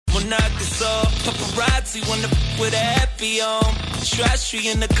monate so. Paparazzi wanna with a happy on.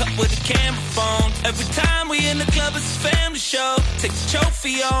 Januarie in the cup with a camera phone. Every time we in the club it's a family show. Take the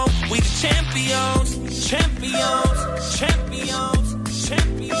trophy on, we the champions. Champions, champions,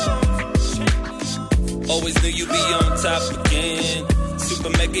 champions, champions. Always knew you'd be on top again. Super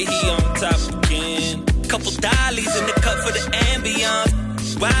mega, he on top again. Couple dollies in the cup for the ambiance.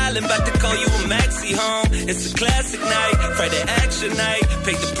 Wildin', about to call you a maxi home. It's a classic night, Friday action night.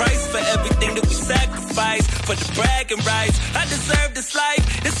 Pay the price for everything that we sacrifice. For the bragging rights, I deserve this life.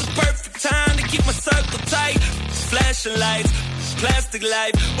 It's a perfect time to keep my circle tight. Flashing lights, plastic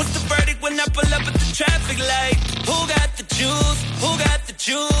life. What's the verdict when I pull up at the traffic light? Who got the juice? Who got the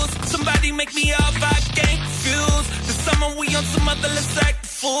juice? Somebody make me off, I can't confuse. The summer we on some other, let's act the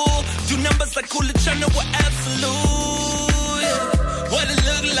fool. Do numbers like Coolidge, I know we're absolute. Yeah. What it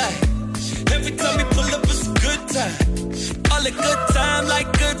look like? Every time we pull up, it's a good time. All a good time like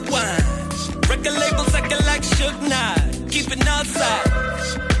good wine. Record labels acting like Suge Knight. Keep it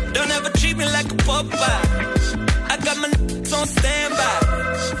outside. Don't ever treat me like a Popeye. I got my on standby.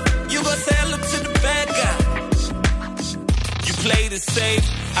 You gon' say hello to the bad guy. You played it safe.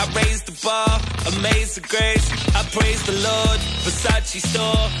 I raised the bar. Amazing grace. I praise the Lord. Versace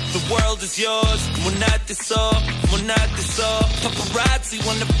store. The world is yours. Monate so. Paparazzi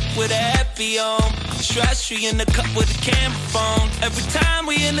wanna with a happy on. Januarie in the cup with a camera phone. Every time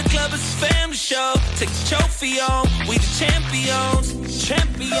we in the club it's a family show. Take the trophy on. We the champions.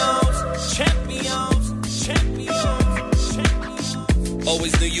 Champions. Champions. Champions. Champions.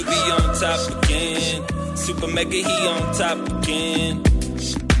 Always knew you'd be on top again. Super mega, he on top again.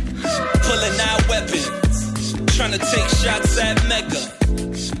 Pulling out weapons. Trying to take shots at Mega.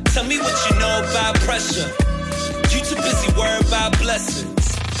 Tell me what you know about pressure. You too busy worried about blessings.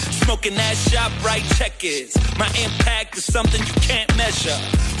 Smoking that shop right checkers. My impact is something you can't measure.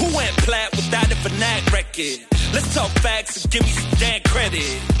 Who went plat without a Fnac record? Let's talk facts and give me some damn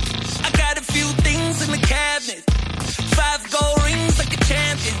credit. I got a few things in the cabinet. 5 gold rings like a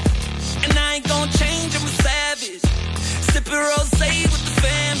champion. And I ain't gonna change, I'm a savage. Sipping rosé with the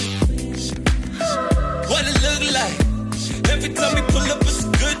family. What it look like? Every time we pull up, it's a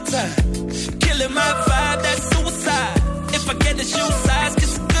good time. Killing my vibe, that's suicide. If I get the shoe size,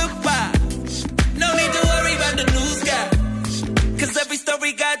 kiss a goodbye. No need to worry about the news guy. Cause every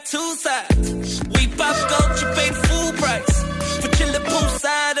story got 2 sides. We pop gold, you paid full price. For chillin'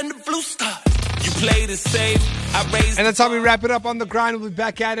 poolside and the blue star. You played it safe. And that's how we wrap it up on The Grind. We'll be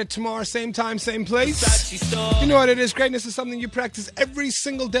back at it tomorrow, same time, same place. You know what it is. Greatness is something you practice every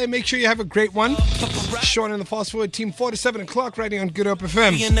single day. Make sure you have a great one. Sean and the Fast Forward team, 4 to 7 o'clock, right here on Good Hope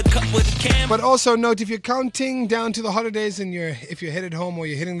FM. But also note, if you're counting down to the holidays and if you're headed home or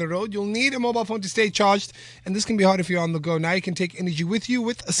you're hitting the road, you'll need a mobile phone to stay charged. And this can be hard if you're on the go. Now you can take energy with you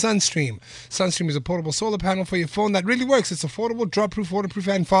with a SunStream. SunStream is a portable solar panel for your phone that really works. It's affordable, drop-proof, waterproof,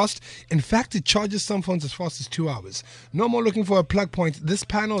 and fast. In fact, it charges some phones as fast as 2 hours. No more looking for a plug point. This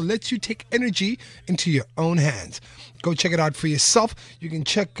panel lets you take energy into your own hands. Go check it out for yourself. You can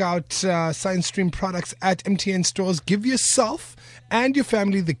check out SunStream products at MTN stores. Give yourself and your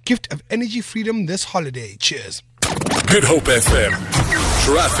family the gift of energy freedom this holiday. Cheers. Good Hope FM.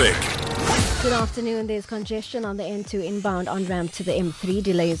 Traffic. Good afternoon. There's congestion on the N2 inbound on-ramp to the M3.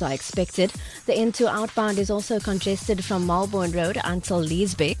 Delays are expected. The N2 outbound is also congested from Melbourne Road until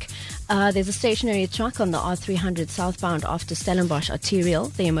Liesbeek. There's a stationary truck on the R300 southbound after Stellenbosch arterial.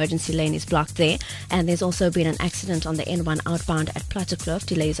 The emergency lane is blocked there. And there's also been an accident on the N1 outbound at Plattekloof.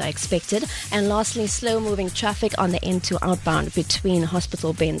 Delays are expected. And lastly, slow-moving traffic on the N2 outbound between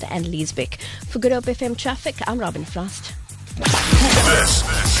Hospital Bend and Liesbeek. For Good Hope FM traffic, I'm Robin Frost. This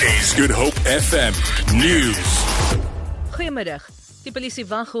is Good Hope FM News. Goeiemiddag. Die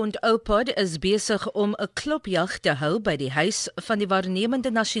polisiewaghond OPOD is besig om 'n klopjag te hou by die huis van die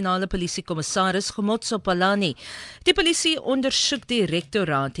waarnemende nasionale polisiekommissaris Khomotso Phahlane. Die polisie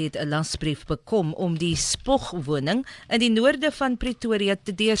ondersoekdirektoraat het 'n lasbrief bekom om die spogwoning in die noorde van Pretoria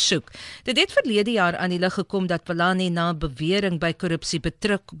te deursoek. Dit het verlede jaar aan die lig gekom dat Phahlane na bewering by korrupsie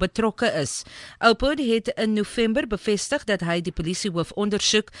betrokke is. OPOD het in November bevestig dat hy die polisiehoof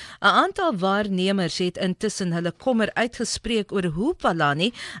ondersoek. 'n Aantal waarnemers het intussen hulle kommer uitgespreek oor hoe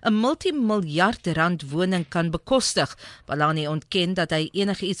Phahlane 'n multimiljard rand woning kan bekostig. Phahlane ontken dat hy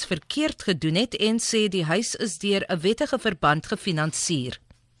enigiets verkeerd gedoen het en sê die huis is deur 'n wettige verband gefinansier.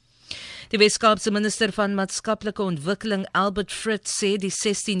 Die Wes-Kaapse minister van maatskaplike ontwikkeling Albert Fritz sê die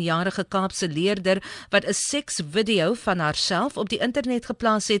 16-jarige Kaapse leerder wat 'n seksvideo van haarself op die internet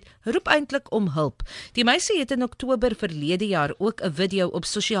geplaas het, roep eintlik om hulp. Die meisie het in Oktober verlede jaar ook 'n video op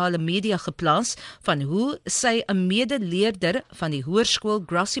sosiale media geplaas van hoe sy 'n medeleerder van die hoërskool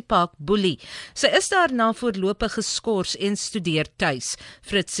Grassy Park boelie. Sy is daarna voorlopig geskort en studeer tuis.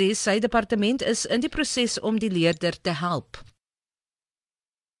 Fritz sê sy departement is in die proses om die leerder te help.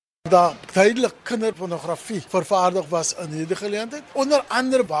 Daar duidelik kinderpornografie vervaardig was in hierdie geleentheid. Onder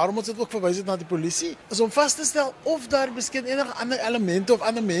andere waarom ons dit ook verwys het na die polisie, is om vas te stel of daar miskien enige ander elemente of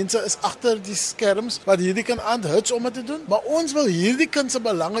ander mense is agter die skerms wat hierdie kind aanhuts om dit te doen. Maar ons wil hierdie kind se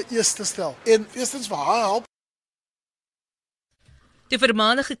belange eers te stel en eerstens vir haar help. Die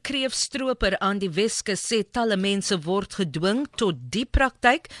voormalige kreefstroper aan die Weskus sê talle mense word gedwing tot die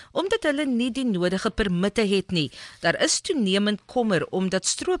praktyk omdat hulle nie die nodige permitte het nie. Daar is toenemend kommer omdat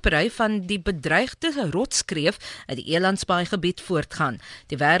stropery van die bedreigde rotskreef uit die Elandsbaai-gebied voortgaan.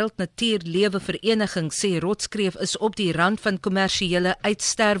 Die Wêreld Natuurlewe Vereniging sê rotskreef is op die rand van kommersiële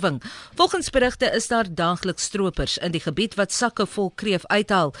uitsterwing. Volgens berigte is daar daagliks stropers in die gebied wat sakke vol kreef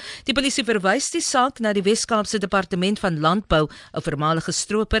uithaal. Die polisie verwys die saak na die Wes-Kaapse Departement van Landbou, 'n voormalige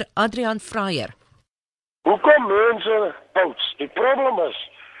stroper Adrian Fryer. Hoekom mense poets? Die probleem is,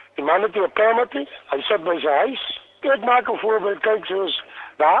 die man het 'n permit, hy sit by sy huis. Ek maak 'n voorbeeld, kyk soos,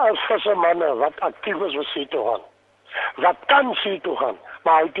 daar is vissermanne wat aktief is vir see toe gaan. Wat kan see toe gaan,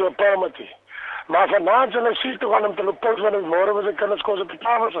 maar hy het 'n permit. Maar vanaand hulle see toe gaan om te loop poets, want môre was ek kinders kos op die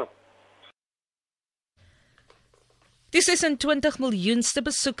tafel sit. Die 26 miljoenste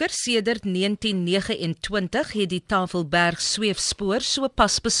besoeker sedert 1929 het die Tafelberg sweefspoor so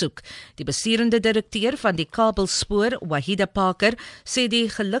pas besoek. Die besturende direkteur van die kabelspoor, Wahida Parker, sê die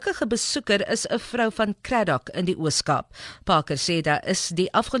gelukkige besoeker is 'n vrou van Craddock in die Oos-Kaap. Parker sê daar is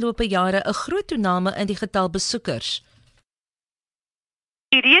die afgelope jare 'n groot toename in die getal besoekers.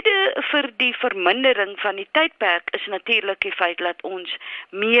 Die rede vir die vermindering van die tydperk is natuurlik die feit dat ons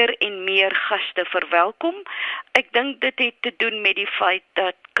meer en meer gaste verwelkom. Ek dink dit het te doen met die feit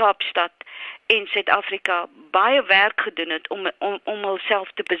dat Kaapstad en Suid-Afrika baie werk gedoen het om hulself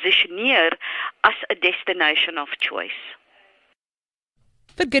te posisioneer as 'n destination of choice.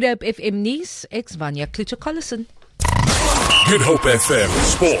 Vir Good Hope FM nuus, ek's Vanya Klutcho-Collison. Good Hope FM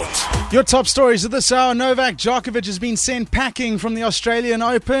Sport. Your top stories of this hour. Novak Djokovic has been sent packing from the Australian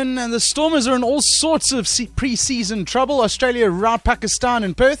Open, and the Stormers are in all sorts of pre-season trouble. Australia rout Pakistan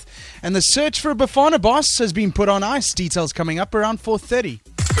in Perth, and the search for a Bafana boss has been put on ice. Details coming up around 4:30.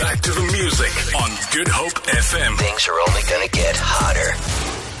 Back to the music on Good Hope FM. Things are only going to get hotter.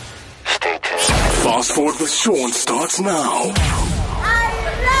 Stay tuned. Fast Forward with Sean starts now.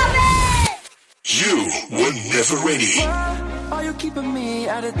 You were never ready. Are you keeping me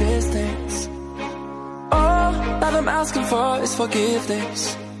at a distance? All that I'm asking for is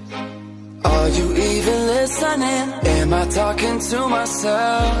forgiveness. Are you even listening? Am I talking to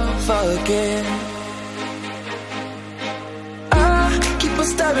myself again? I keep on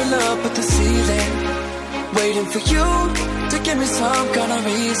staring up at the ceiling, waiting for you to give me some kind of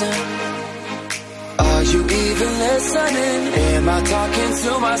reason. Are you even listening? Am I talking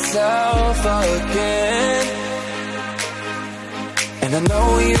to myself again? And I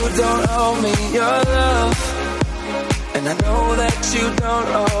know you don't owe me your love, and I know that you don't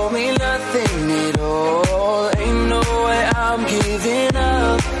owe me nothing at all. Ain't no way I'm giving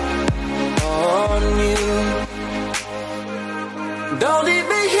up on you. Don't leave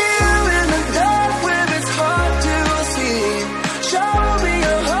me here in the dark where it's hard to see. Show me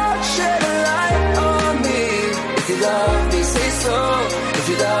your heart, shed a light on me. If you love me, say so. If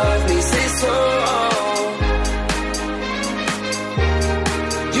you love me, say so.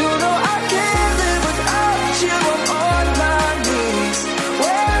 You know I can't live without you. I'm on my knees.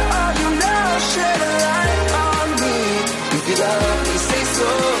 Where are you now? Shed a light on me. If you love me, say so.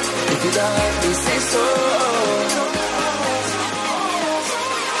 If you love me, say so.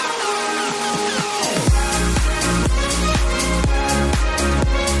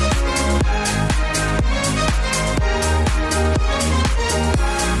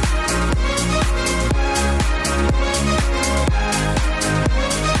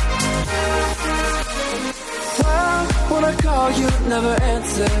 When I call, you never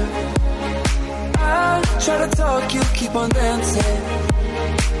answer. I try to talk, you keep on dancing.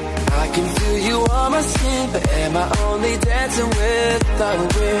 I can feel you on my skin, but am I only dancing without a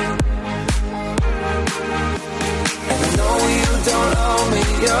wind? And I know you don't owe me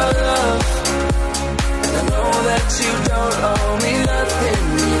your love, and I know that you don't owe me nothing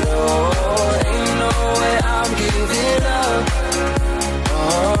at all. Ain't no way I'm giving up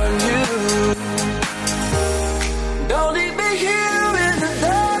on you.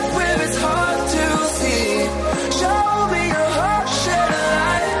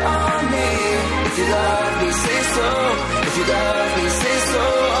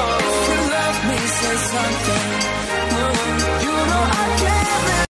 one thing.